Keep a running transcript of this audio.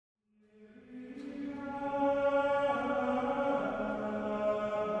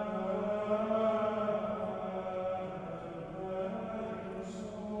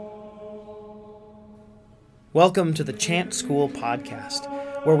Welcome to the Chant School podcast,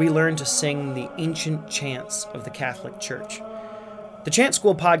 where we learn to sing the ancient chants of the Catholic Church. The Chant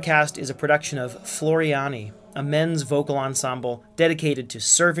School podcast is a production of Floriani, a men's vocal ensemble dedicated to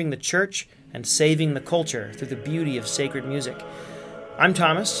serving the church and saving the culture through the beauty of sacred music. I'm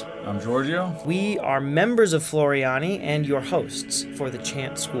Thomas. I'm Giorgio. We are members of Floriani and your hosts for the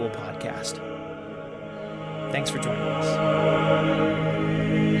Chant School podcast. Thanks for joining us.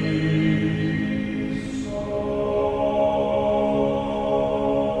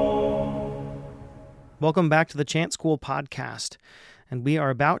 Welcome back to the Chant School podcast, and we are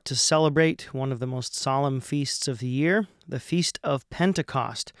about to celebrate one of the most solemn feasts of the year, the Feast of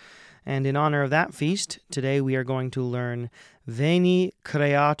Pentecost. And in honor of that feast, today we are going to learn Veni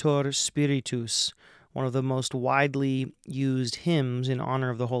Creator Spiritus, one of the most widely used hymns in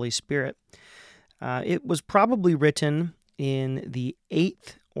honor of the Holy Spirit. It was probably written in the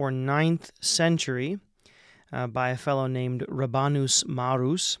 8th or 9th century by a fellow named Rabanus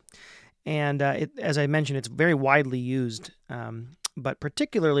Maurus. And as I mentioned, it's very widely used, but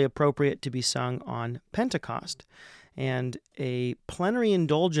particularly appropriate to be sung on Pentecost. And a plenary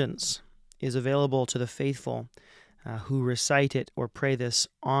indulgence is available to the faithful who recite it or pray this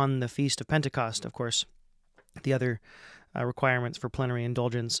on the Feast of Pentecost. Of course, the other requirements for plenary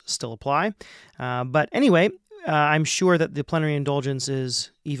indulgence still apply. But anyway, I'm sure that the plenary indulgence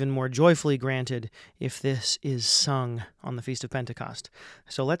is even more joyfully granted if this is sung on the Feast of Pentecost.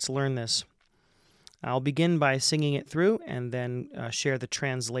 So let's learn this. I'll begin by singing it through and then share the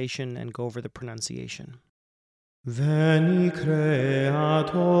translation and go over the pronunciation. Veni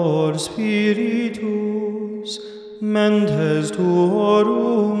Creator Spiritus, mentes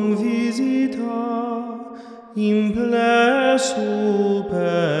tuorum visita, imple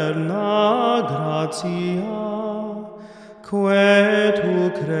superna gratia, que tu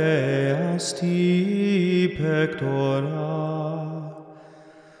creasti pectora,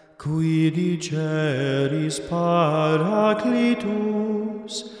 qui diceris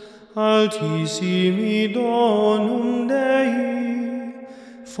Paraclitus, altissimi donum Dei,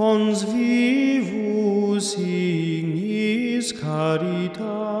 fons vivus ignis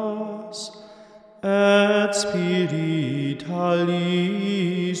caritas, et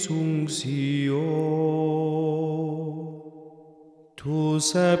spiritualis unctio. Tu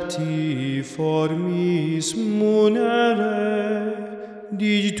septiformis munere,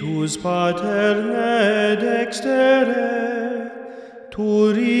 digitus paterne dextere,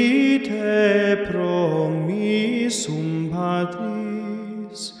 turite promissum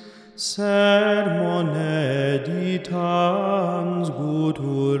Patris, sermone ditans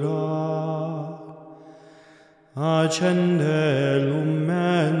gutura. Accende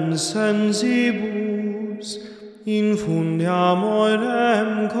lumen sensibus, infunde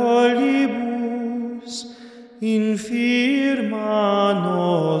amorem collibus, infirma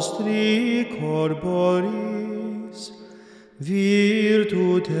nostri corporis,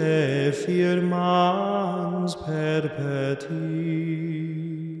 virtute firmans perpeti.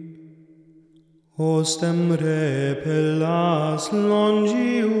 Ostem repellas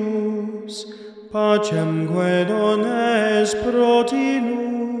longius, pacemque dones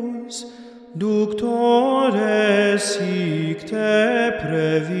protinus, ductore sic te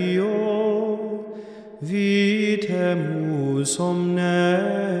previo, vitemus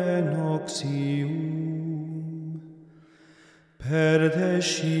omne noxium. Per te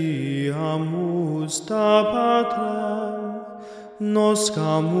sciamus da patrem,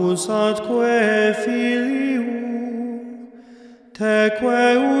 noscamus atque filium,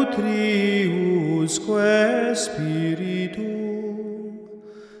 teque utriusque spiritum,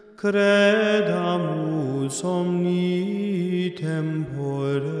 credamus omni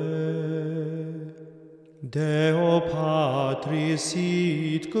tempore. Deo Patris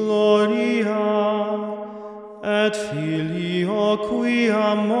sit gloria, et Filio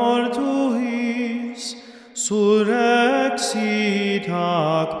quia mortuis surrexit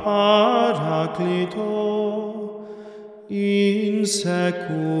ac Paraclito in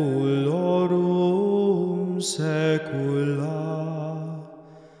saeculorum saecula.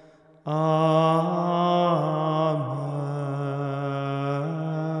 Amen.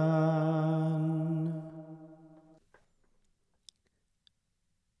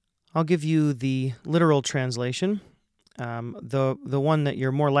 I'll give you the literal translation. The one that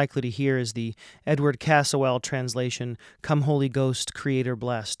you're more likely to hear is the Edward Caswell translation, "Come Holy Ghost, Creator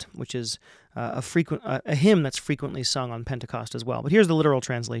blessed," which is a hymn that's frequently sung on Pentecost as well. But here's the literal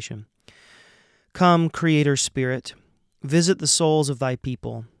translation. Come, Creator Spirit, visit the souls of thy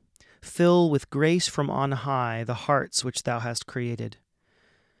people. Fill with grace from on high the hearts which thou hast created.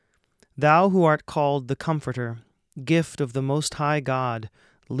 Thou who art called the Comforter, gift of the Most High God,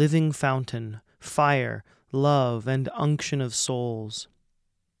 living fountain, fire, love, and unction of souls.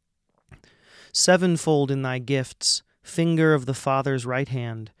 Sevenfold in thy gifts, finger of the Father's right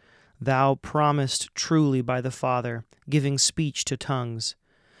hand, thou promised truly by the Father, giving speech to tongues.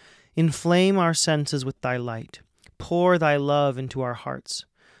 Inflame our senses with thy light, pour thy love into our hearts,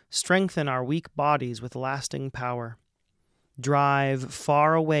 strengthen our weak bodies with lasting power. Drive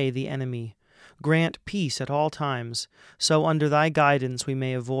far away the enemy, grant peace at all times, so under thy guidance we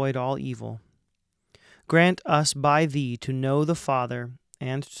may avoid all evil. Grant us by thee to know the Father,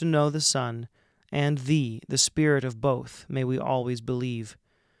 and to know the Son, and thee, the Spirit of both, may we always believe.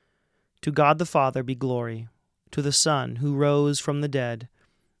 To God the Father be glory, to the Son, who rose from the dead,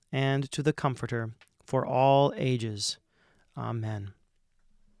 and to the Comforter, for all ages. Amen.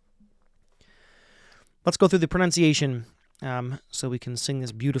 Let's go through the pronunciation so we can sing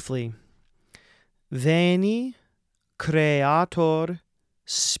this beautifully. Veni, Creator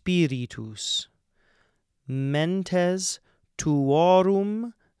Spiritus, mentes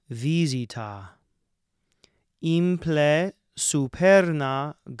tuorum visita, imple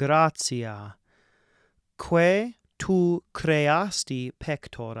superna gratia, que tu creasti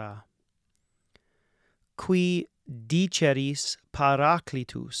pectora, qui diceris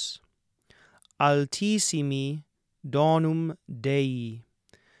Paraclitus, altissimi donum Dei,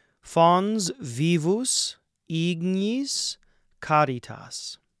 fons vivus ignis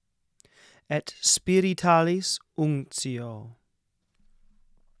caritas, et spiritualis unctio.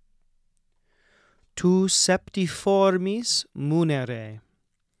 Tu septiformis munere,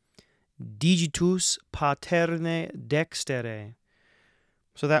 digitus paterne dextere.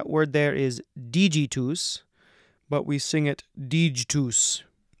 So that word there is digitus, but we sing it digitus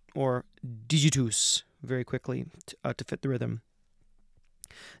or digitus very quickly to fit the rhythm.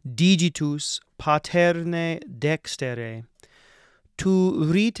 Digitus paterne dextere, tu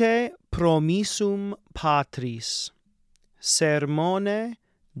rite promissum patris, sermone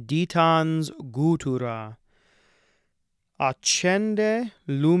ditans gutura, accende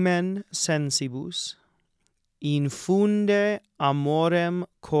lumen sensibus, infunde amorem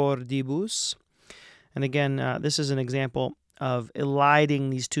cordibus. And again, this is an example of eliding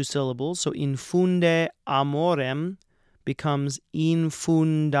these two syllables. So infunde amorem becomes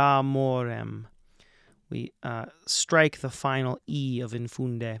infundamorem. We strike the final E of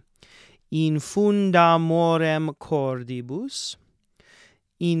infunde. Infundamorem cordibus,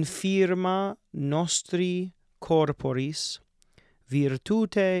 infirma nostri corporis,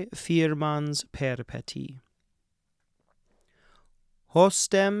 virtute firmans perpeti.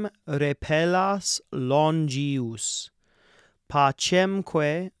 Hostem repellas longius,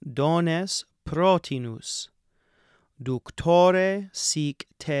 pacemque dones protinus, ductore sic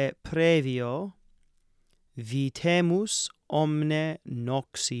te previo, vitemus omne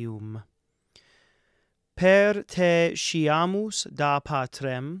noxium. Per te sciamus da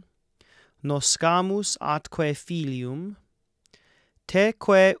patrem, noscamus atque filium,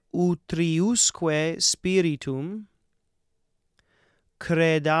 teque utriusque spiritum,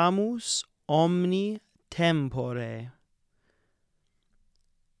 credamus omni tempore.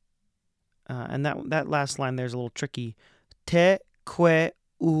 And that last line there is a little tricky. Teque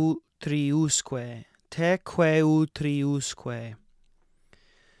utriusque. Teque utriusque.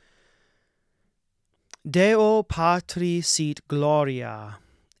 Deo Patri sit gloria,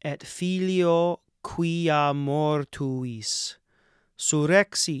 et Filio quia mortuis,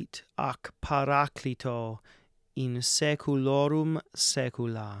 surrexit ac Paraclito in seculorum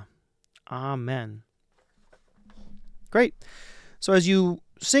secula. Amen. Great. So as you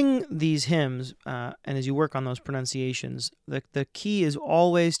sing these hymns and as you work on those pronunciations, the key is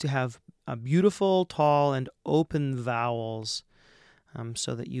always to have beautiful, tall, and open vowels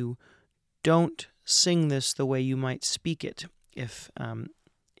so that you don't sing this the way you might speak it if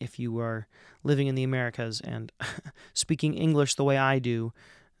you are living in the Americas and speaking English the way I do.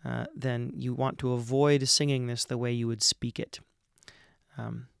 Then you want to avoid singing this the way you would speak it.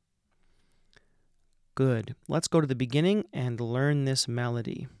 Good. Let's go to the beginning and learn this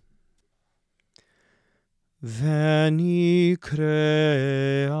melody. Veni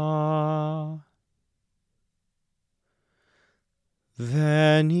crea,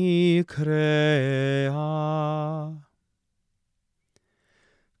 veni crea,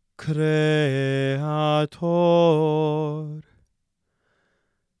 Creator,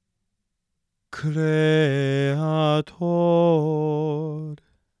 Creator,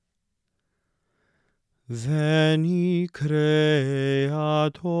 veni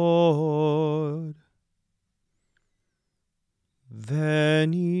Creator,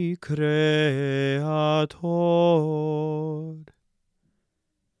 Veni Creator,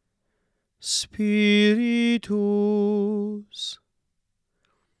 Spiritus,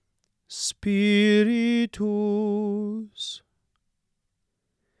 Spiritus,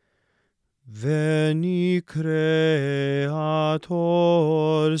 Veni Creator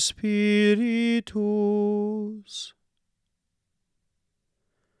Spiritus,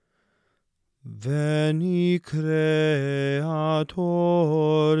 Veni Creator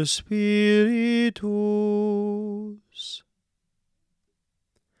Spiritus,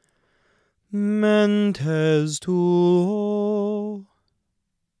 Mentes tuo,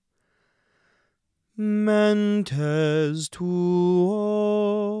 Mentes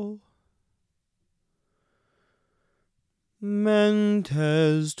tuo,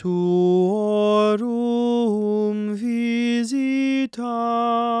 Mentes tuorum visita,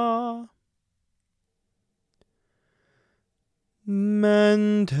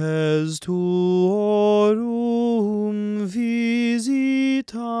 Mentes tuorum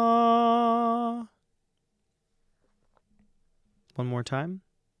visita. One more time.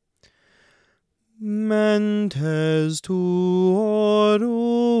 Mentes tuorum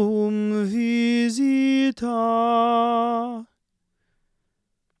visita.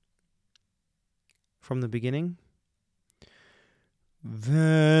 From the beginning.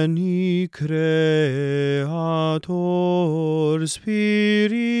 Veni Creator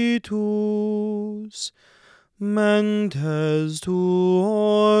Spiritus, Mentes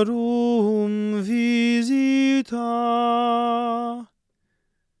tuorum visita.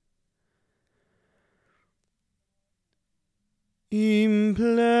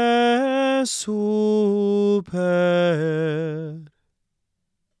 Imple super,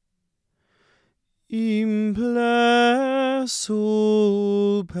 Imple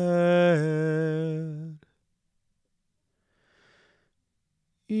super,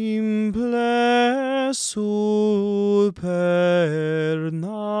 Imple super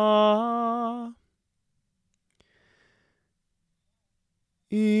na,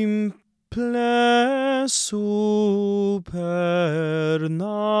 Imple super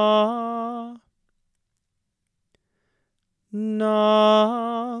na,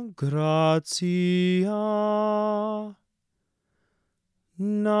 na gratia,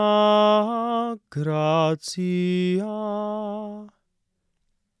 na gratia.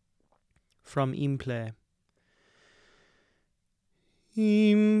 From imple.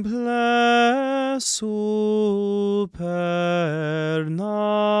 Imple super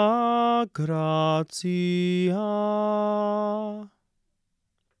na gratia,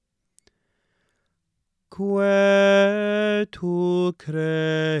 que tu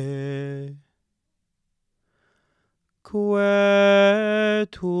crei, que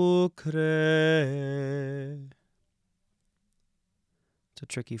tu crei. It's a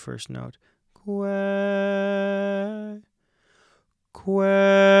tricky first note.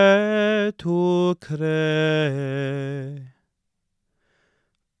 Que tu crei,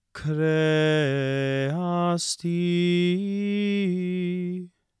 creasti,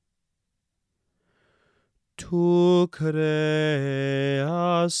 tu creasti,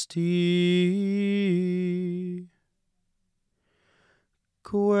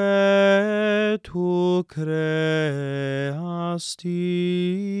 que tu creasti,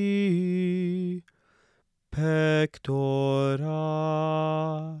 pectora,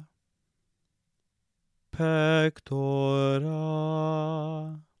 pectora.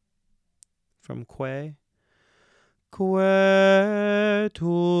 From que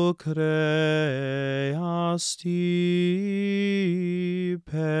tu creasti,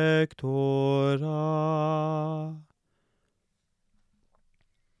 pectora.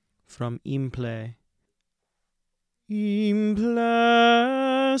 From imple.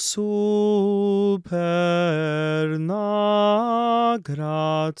 Imple super na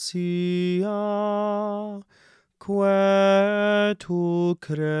gratia, que tu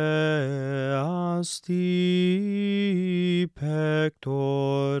creasti,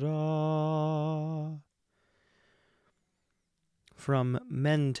 pectora. From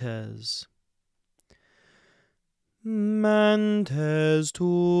mentes. Mentes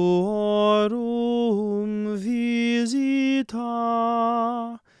tuorum visita,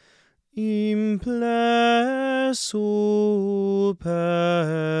 imple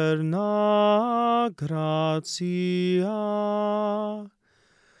super na gratia,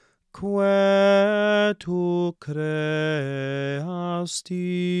 que tu creasti,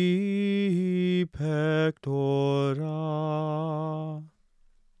 pectora.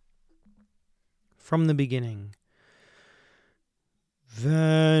 From the beginning.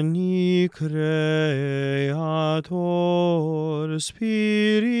 Veni Creator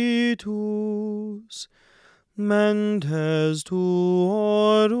Spiritus, mentes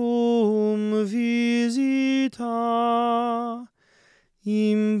tuorum visita,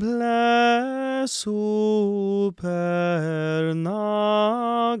 imple superna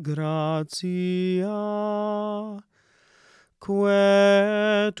gratia,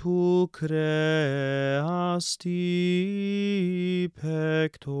 que tu creasti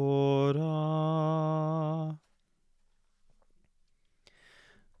pectora.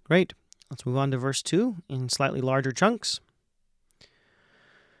 Great. Let's move on to verse 2 in slightly larger chunks.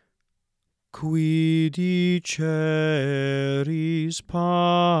 Qui diceris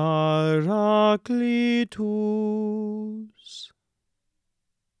Paraclitus,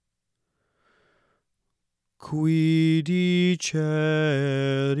 qui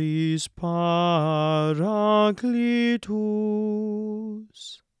diceris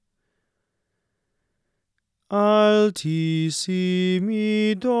Paraclitus, altissimi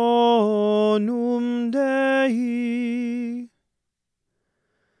donum Dei,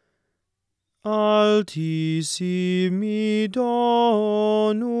 altissimi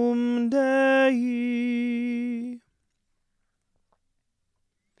donum Dei,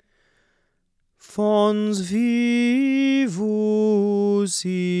 fons vivus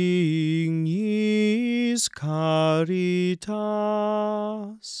ignis caritas,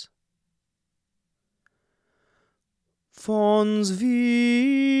 fons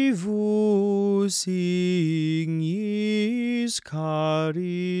vivus ignis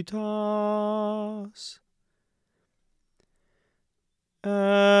caritas,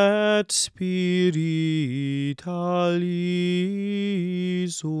 et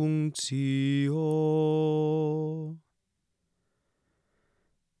spiritualis unctio,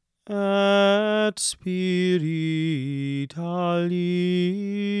 et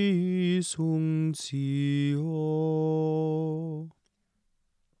spiritualis unctio.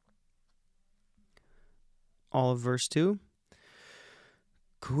 All of verse 2.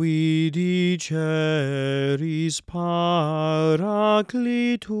 Qui diceris Paraclitus,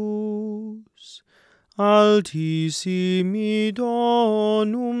 altissimi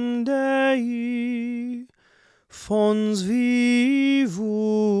donum Dei, fons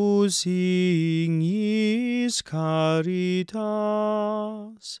vivus ignis caritas,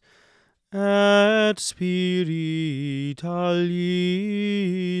 et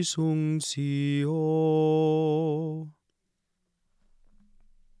spiritualis unctio.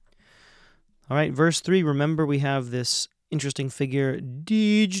 All right, verse 3, remember we have this interesting figure,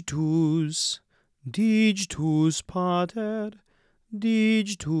 digitus, digitus pater,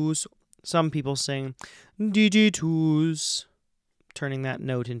 digitus. Some people sing digitus, turning that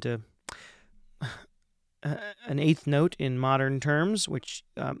note into an eighth note in modern terms, which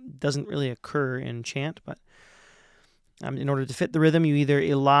doesn't really occur in chant, but in order to fit the rhythm, you either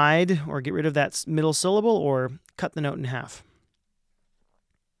elide or get rid of that middle syllable or cut the note in half.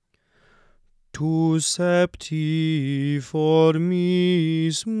 Tu septi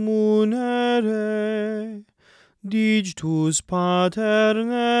formis munere, digitus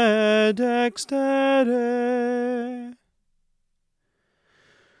paterne dextere.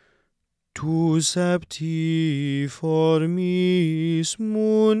 Tu septi formis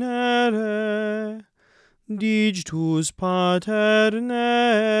munere, digitus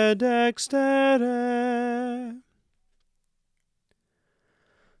paterne dextere.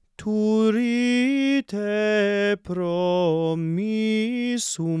 Turite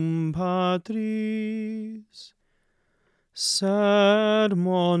promissum Patris,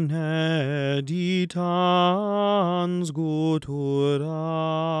 sermone ditans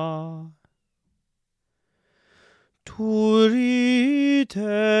gutura. Turite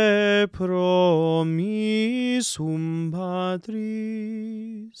promissum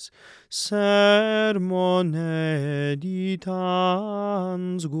Patris, sermone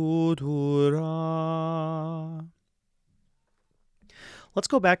ditans gutura. Let's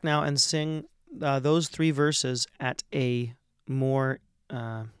go back now and sing those three verses at a more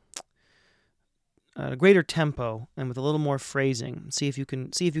greater tempo and with a little more phrasing. See if you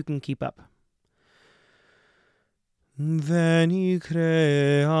can keep up. Veni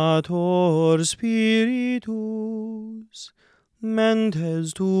Creator Spiritus,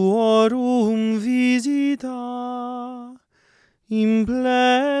 mentes tuorum visita,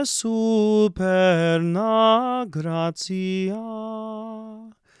 imple superna gratia,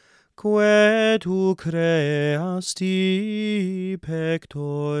 que tu creasti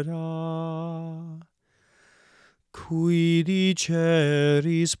pectora. Qui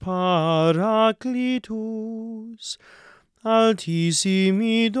diceris Paraclitus,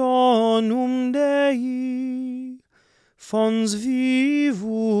 altissimi donum Dei, fons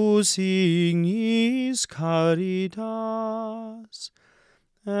vivus ignis caritas,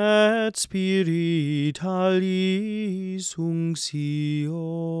 et spiritualis unctio.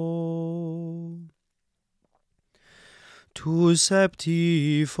 Tu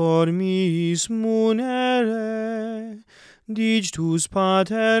septiformis munere, dictus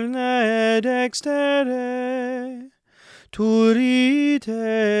paterne dextere,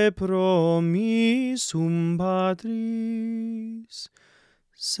 turite promissum Patris,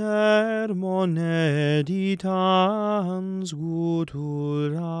 sermone ditans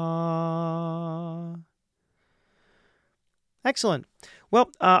gutura. Excellent.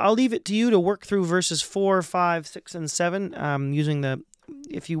 Well, I'll leave it to you to work through verses 4, 5, 6, and 7 using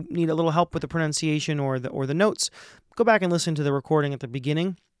if you need a little help with the pronunciation or the notes, go back and listen to the recording at the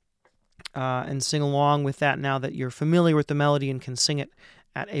beginning and sing along with that now that you're familiar with the melody and can sing it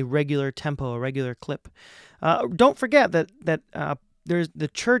at a regular tempo, a regular clip. Don't forget that there's the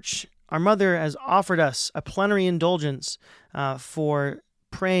church, our mother, has offered us a plenary indulgence for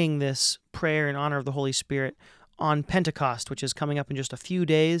praying this prayer in honor of the Holy Spirit on Pentecost, which is coming up in just a few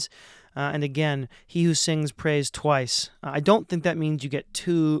days. And again, he who sings prays twice. I don't think that means you get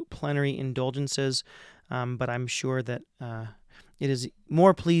 2 plenary indulgences, but I'm sure that it is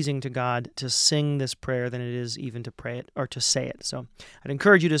more pleasing to God to sing this prayer than it is even to pray it or to say it. So I'd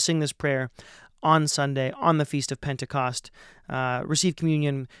encourage you to sing this prayer on Sunday, on the Feast of Pentecost. Receive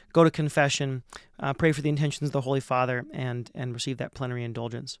communion, go to confession, pray for the intentions of the Holy Father, and receive that plenary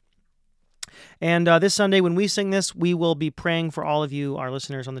indulgence. And this Sunday, when we sing this, we will be praying for all of you, our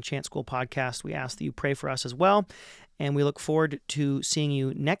listeners on the Chant School podcast. We ask that you pray for us as well, and we look forward to seeing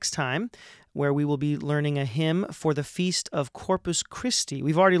you next time, where we will be learning a hymn for the Feast of Corpus Christi.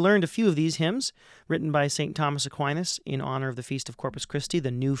 We've already learned a few of these hymns written by St. Thomas Aquinas in honor of the Feast of Corpus Christi,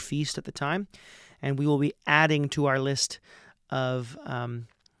 the new feast at the time, and we will be adding to our list of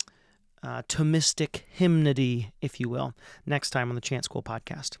Thomistic hymnody, if you will, next time on the Chant School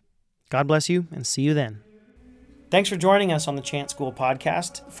podcast. God bless you, and see you then. Thanks for joining us on the Chant School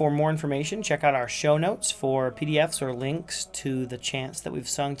podcast. For more information, check out our show notes for PDFs or links to the chants that we've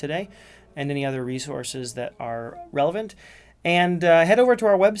sung today and any other resources that are relevant. And head over to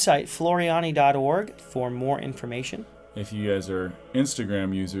our website, floriani.org, for more information. If you guys are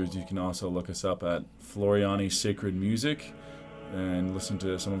Instagram users, you can also look us up at Floriani Sacred Music and listen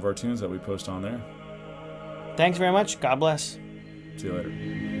to some of our tunes that we post on there. Thanks very much. God bless. See you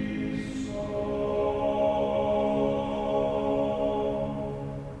later.